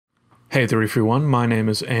Hey there everyone, my name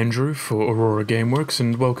is Andrew for Aurora Gameworks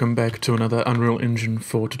and welcome back to another Unreal Engine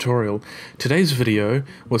 4 tutorial. Today's video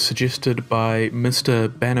was suggested by Mr.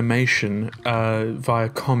 Banimation via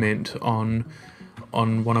comment on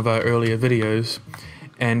one of our earlier videos,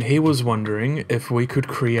 and he was wondering if we could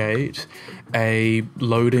create a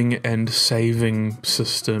loading and saving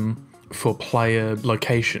system for player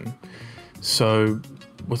location. So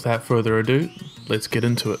without further ado, let's get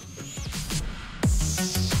into it.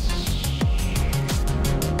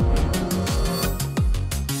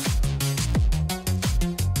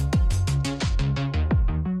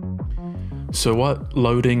 So what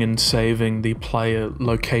loading and saving the player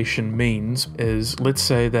location means is, let's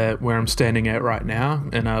say that where I'm standing at right now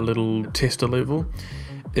in our little tester level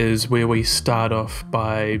is where we start off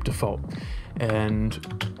by default.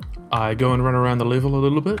 And I go and run around the level a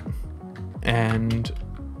little bit, and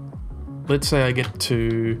let's say I get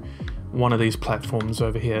to one of these platforms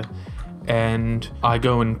over here and I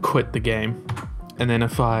go and quit the game, and then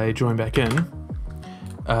if I join back in,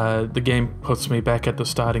 the game puts me back at the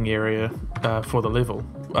starting area for the level.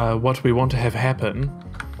 What we want to have happen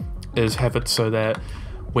is have it so that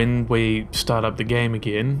when we start up the game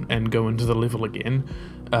again and go into the level again,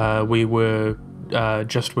 we were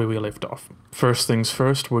just where we left off. First things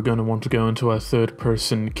first, we're going to want to go into our third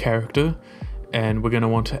person character and we're going to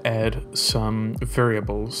want to add some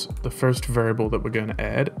variables. The first variable that we're going to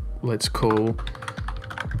add, let's call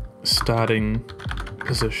starting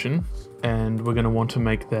position, and we're going to want to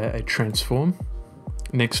make that a transform.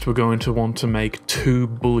 Next we're going to want to make two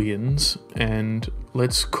booleans, and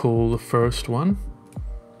let's call the first one,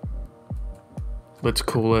 let's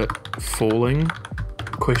call it falling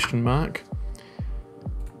question mark.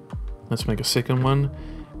 Let's make a second one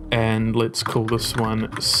and let's call this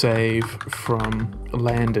one save from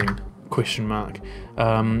landing question mark.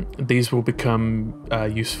 These will become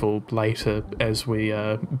useful later as we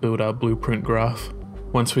build our blueprint graph.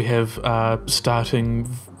 Once we have starting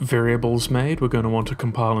variables made, we're going to want to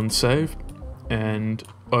compile and save, and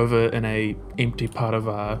over in a empty part of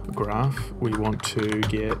our graph we want to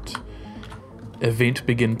get event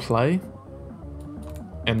begin play,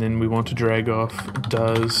 and then we want to drag off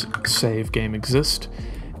does save game exist,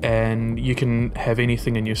 and you can have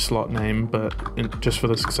anything in your slot name, but just for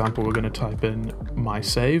this example we're going to type in my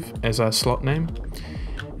save as our slot name.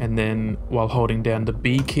 And then while holding down the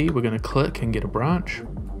B key, we're going to click and get a branch.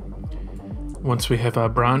 Once we have our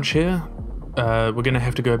branch here, we're going to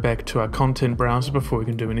have to go back to our content browser before we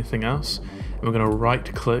can do anything else. And we're going to right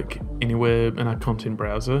click anywhere in our content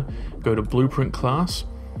browser, go to blueprint class,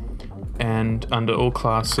 and under all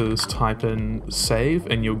classes type in save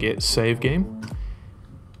and you'll get save game.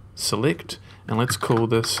 Select, and let's call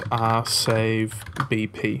this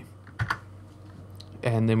rsavebp.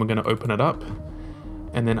 And then we're going to open it up.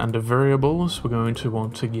 And then under variables, we're going to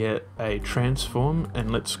want to get a transform,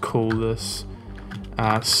 and let's call this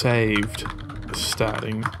saved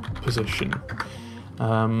starting position.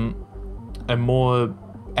 A more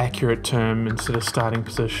accurate term instead of starting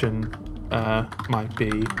position might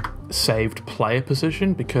be saved player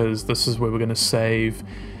position, because this is where we're going to save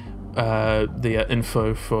the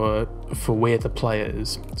info for where the player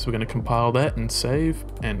is. So we're going to compile that and save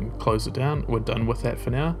and close it down. We're done with that for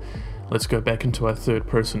now. Let's go back into our third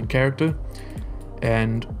person character,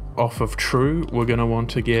 and off of true we're going to want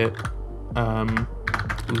to get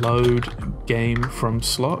load game from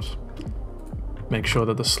slot. Make sure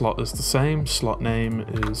that the slot is the same, slot name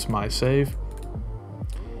is my save,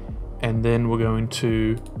 and then we're going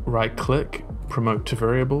to right click, promote to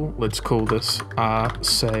variable. Let's call this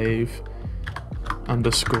rsave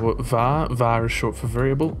underscore var. Var is short for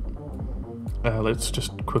variable. Let's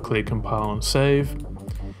just quickly compile and save.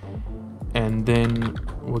 And then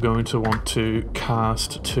we're going to want to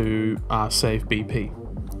cast to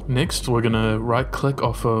rsavebp. Next we're going to right click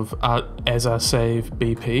off of as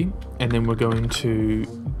rsavebp, and then we're going to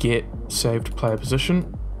get saved player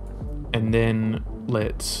position, and then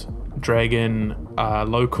let's drag in our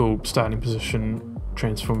local starting position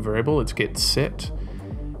transform variable. Let's get set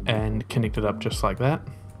and connect it up just like that.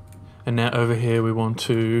 And now over here we want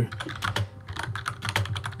to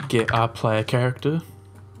get our player character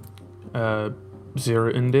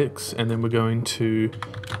 0 index, and then we're going to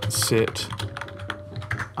set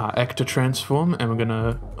our actor transform, and we're going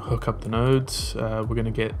to hook up the nodes. We're going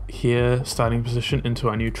to get here starting position into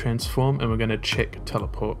our new transform, and we're going to check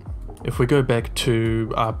teleport. If we go back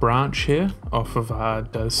to our branch here off of our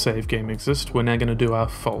does save game exist, we're now going to do our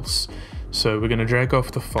false. So we're going to drag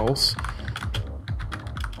off the false,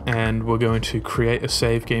 and we're going to create a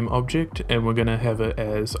save game object, and we're going to have it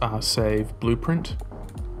as our save blueprint.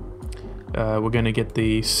 we're going to get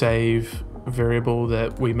the save variable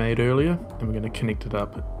that we made earlier, and we're going to connect it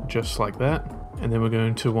up just like that. And then we're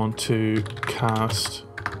going to want to cast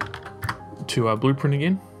to our blueprint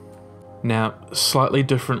again. Now, slightly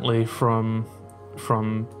differently from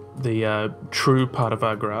the true part of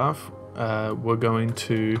our graph, we're going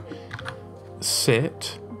to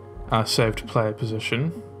set our saved player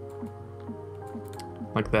position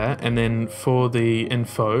like that, and then for the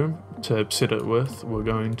info to set it with, we're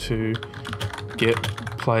going to get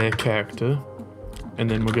player character, and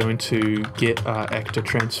then we're going to get our actor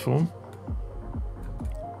transform,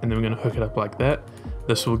 and then we're going to hook it up like that.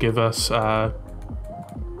 This will give us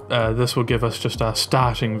just our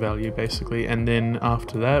starting value basically, and then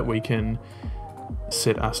after that we can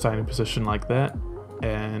set our starting position like that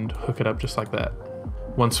and hook it up just like that.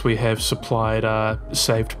 Once we have supplied our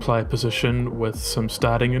saved player position with some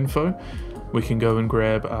starting info, we can go and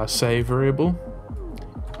grab our save variable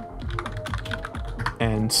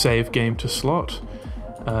and save game to slot.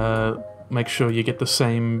 Make sure you get the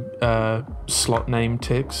same slot name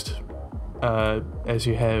text as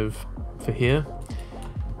you have for here,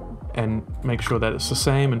 and make sure that it's the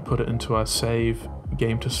same and put it into our save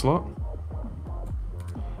game to slot.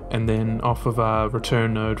 And then off of our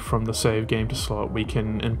return node from the save game to slot, we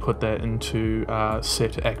can input that into our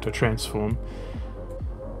set actor transform.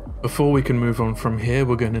 Before we can move on from here,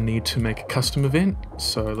 we're going to need to make a custom event.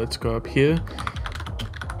 So let's go up here,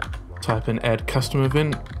 type in add custom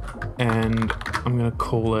event, and I'm going to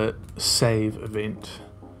call it save event.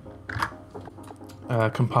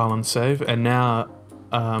 Compile and save. And now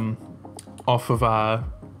off of our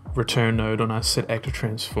return node on our set actor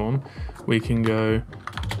transform, we can go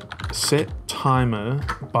set timer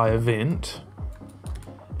by event,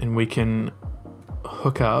 and we can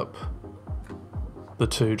hook up the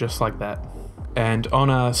two just like that. And on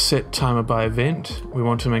our set timer by event, we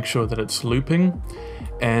want to make sure that it's looping,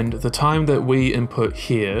 and the time that we input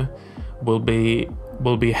here will be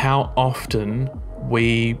how often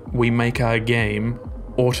we make our game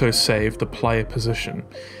autosave the player position.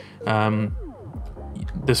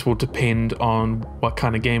 This will depend on what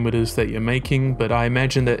kind of game it is that you're making, but I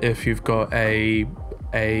imagine that if you've got a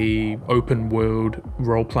open world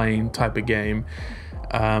role-playing type of game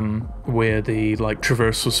where the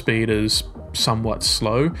traversal speed is somewhat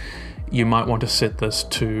slow, you might want to set this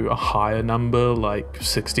to a higher number, like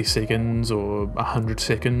 60 seconds or 100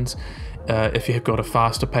 seconds. If you've got a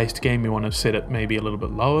faster paced game, you want to set it maybe a little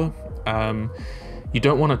bit lower. You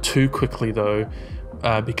don't want it too quickly though,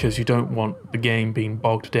 because you don't want the game being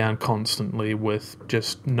bogged down constantly with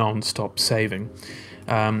just non-stop saving.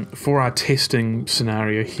 For our testing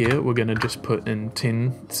scenario here, we're going to just put in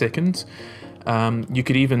 10 seconds. You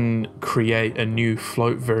could even create a new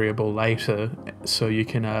float variable later, so you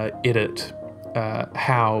can edit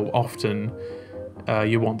how often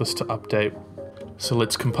you want this to update. So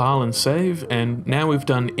let's compile and save, and now we've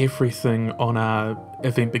done everything on our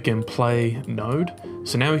event begin play node.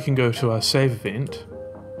 So now we can go to our save event.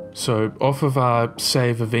 So off of our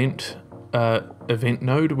save event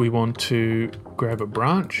node, we want to grab a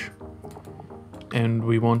branch, and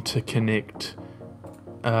we want to connect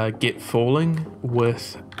get falling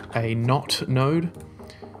with a not node.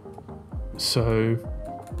 So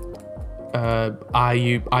are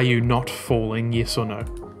you not falling, yes or no?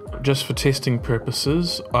 Just for testing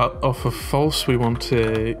purposes, off of false we want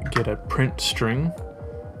to get a print string,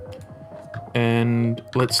 and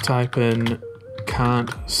let's type in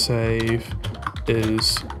can't save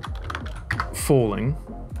is falling.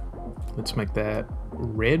 Let's make that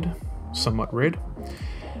red, somewhat red.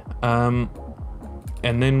 And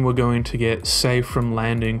then we're going to get save from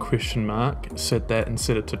landing ? Set that and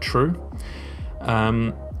set it to true.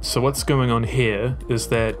 So what's going on here is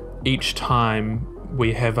that each time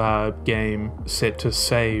we have our game set to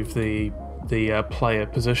save the player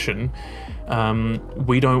position,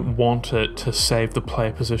 we don't want it to save the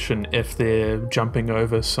player position if they're jumping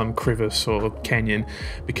over some crevice or canyon,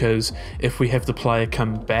 because if we have the player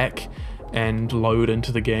come back and load into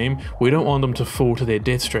the game, we don't want them to fall to their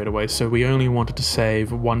death straight away, so we only want it to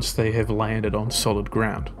save once they have landed on solid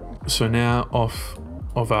ground. So now off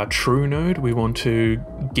of our true node, we want to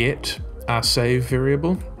get our save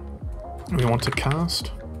variable. We want to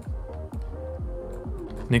cast.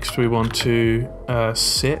 Next we want to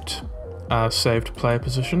set our saved player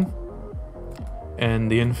position, and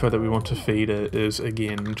the info that we want to feed it is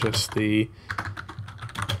again just the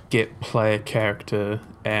get player character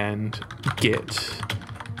and get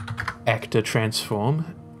actor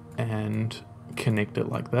transform, and connect it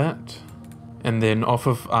like that. And then off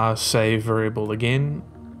of our save variable again,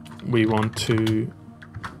 we want to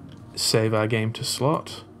save our game to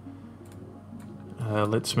slot,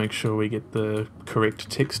 Let's make sure we get the correct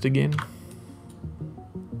text again.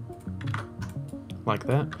 Like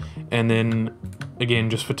that. And then again,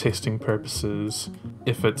 just for testing purposes,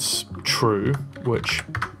 if it's true, which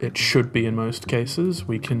it should be in most cases,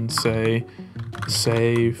 we can say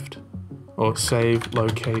saved or save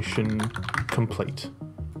location complete.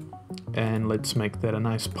 And let's make that a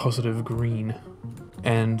nice positive green.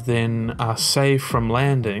 And then our save from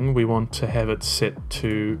landing, we want to have it set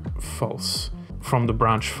to false from the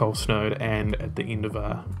branch false node and at the end of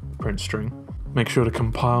our print string. Make sure to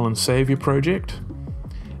compile and save your project.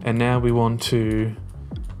 And now we want to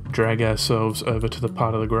drag ourselves over to the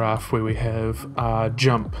part of the graph where we have our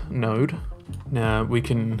jump node. Now we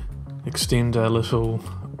can extend our little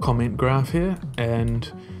comment graph here,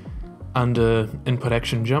 and under input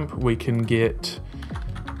action jump we can get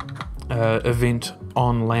event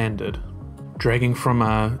on landed. Dragging from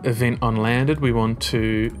our event on landed, we want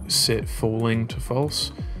to set falling to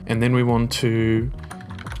false, and then we want to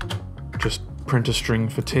just print a string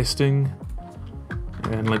for testing,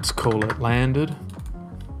 and let's call it landed.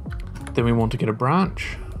 Then we want to get a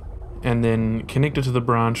branch, and then connected to the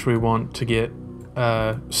branch we want to get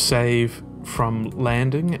save from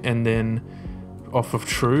landing, and then off of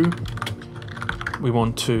true we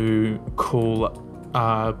want to call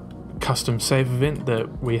our custom save event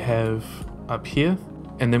that we have up here,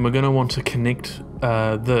 and then we're going to want to connect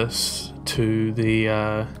this to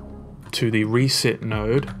the reset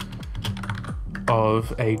node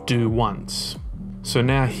of a do once. So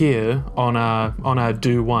now here on our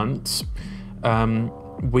do once,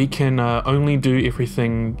 we can only do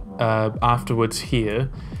everything afterwards here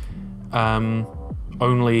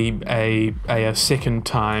only a second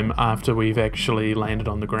time after we've actually landed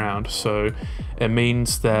on the ground. So it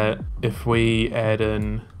means that if we add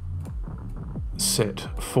in set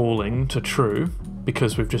falling to true,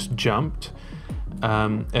 because we've just jumped,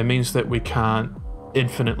 it means that we can't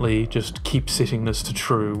infinitely just keep setting this to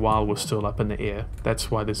true while we're still up in the air. That's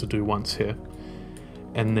why there's a do once here.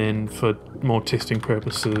 And then for more testing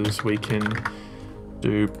purposes we can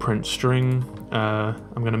do print string.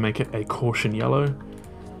 I'm going to make it a caution yellow,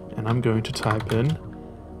 and I'm going to type in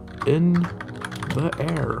the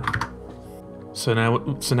air. So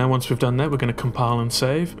now once we've done that, we're going to compile and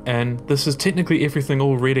save, and this is technically everything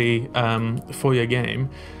already for your game.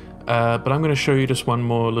 But I'm going to show you just one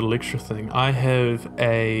more little extra thing. I have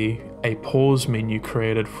a pause menu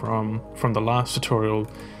created from the last tutorial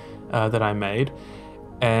that I made,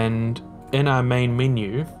 and in our main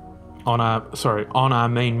menu, on our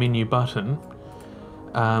main menu button,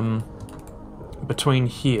 between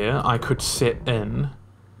here I could set in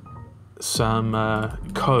some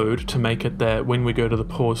code to make it that when we go to the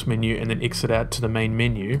pause menu and then exit out to the main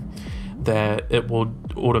menu, that it will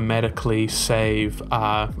automatically save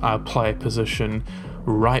our player position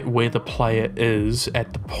right where the player is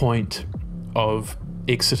at the point of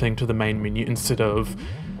exiting to the main menu, instead of,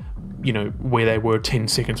 you know, where they were 10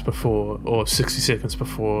 seconds before or 60 seconds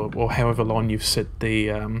before, or however long you've set the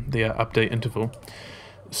update interval.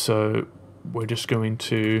 So we're just going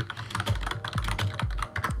to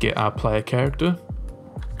get our player character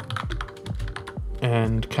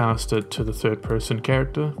and cast it to the third person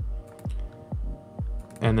character,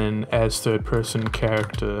 and then as third person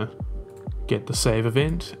character get the save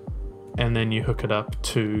event, and then you hook it up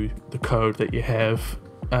to the code that you have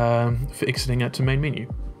for exiting out to main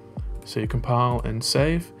menu. So you compile and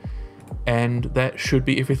save, and that should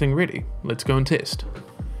be everything ready. Let's go and test.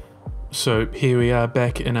 So here we are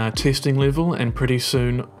back in our testing level, and pretty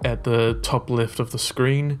soon at the top left of the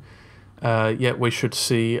screen, we should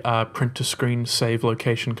see our print to screen save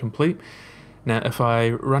location complete. Now if I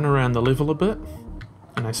run around the level a bit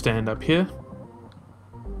and I stand up here,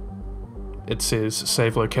 it says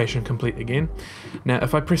save location complete again. Now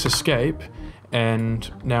if I press escape,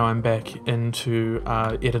 and now I'm back into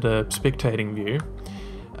our editor spectating view,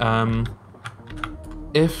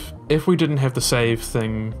 if we didn't have the save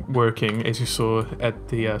thing working, as you saw at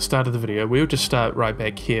the start of the video, we would just start right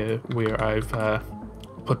back here where I've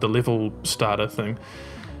put the level starter thing,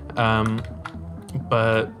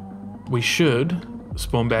 but we should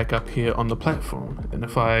spawn back up here on the platform, and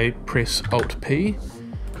if I press Alt-P,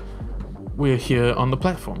 we're here on the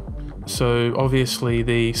platform. So obviously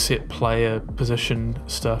the set player position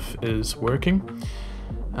stuff is working.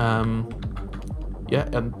 Yeah,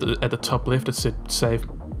 and at the top left it said save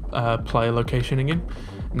player location again.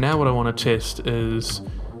 Now what I want to test is,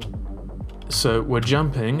 so we're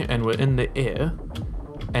jumping and we're in the air,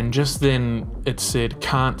 and just then it said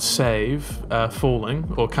can't save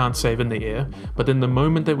falling, or can't save in the air, but then the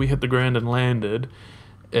moment that we hit the ground and landed,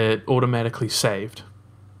 it automatically saved.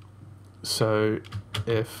 So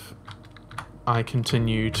if I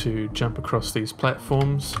continue to jump across these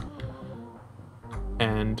platforms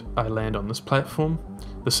and I land on this platform,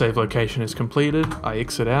 the save location is completed, I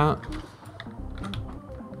exit out.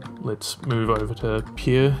 Let's move over to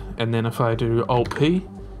Peer, and then if I do Alt P,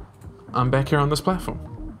 I'm back here on this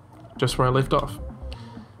platform, just where I left off.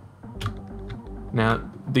 Now,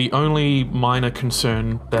 the only minor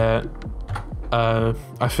concern that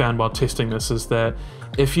I found while testing this is that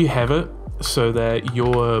if you have it so that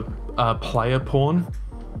your player pawn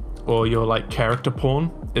or your like character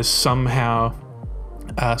pawn is somehow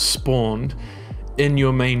spawned in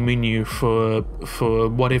your main menu for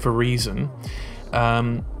whatever reason,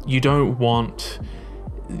 you don't want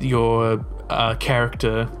your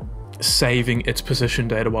character saving its position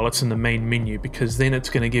data while it's in the main menu, because then it's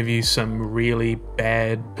going to give you some really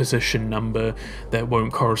bad position number that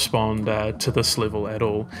won't correspond to this level at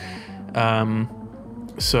all.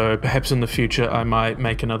 So perhaps in the future I might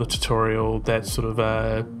make another tutorial that sort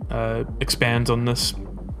of expands on this,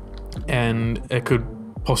 and it could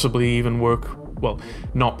possibly even work, well,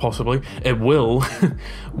 not possibly, it will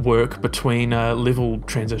work between level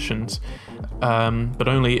transitions, but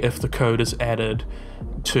only if the code is added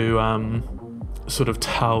to sort of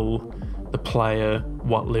tell the player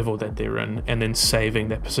what level that they're in, and then saving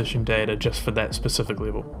that position data just for that specific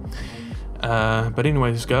level. But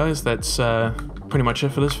anyways guys, that's pretty much it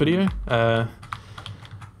for this video.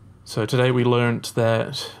 So today we learnt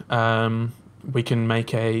that we can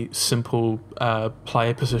make a simple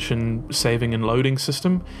player position saving and loading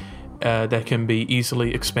system that can be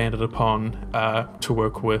easily expanded upon to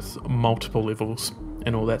work with multiple levels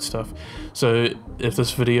and all that stuff. So if this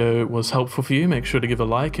video was helpful for you, make sure to give a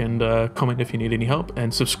like and comment if you need any help,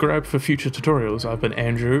 and subscribe for future tutorials. I've been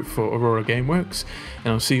Andrew for Aurora Gameworks,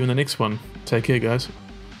 and I'll see you in the next one. Take care guys.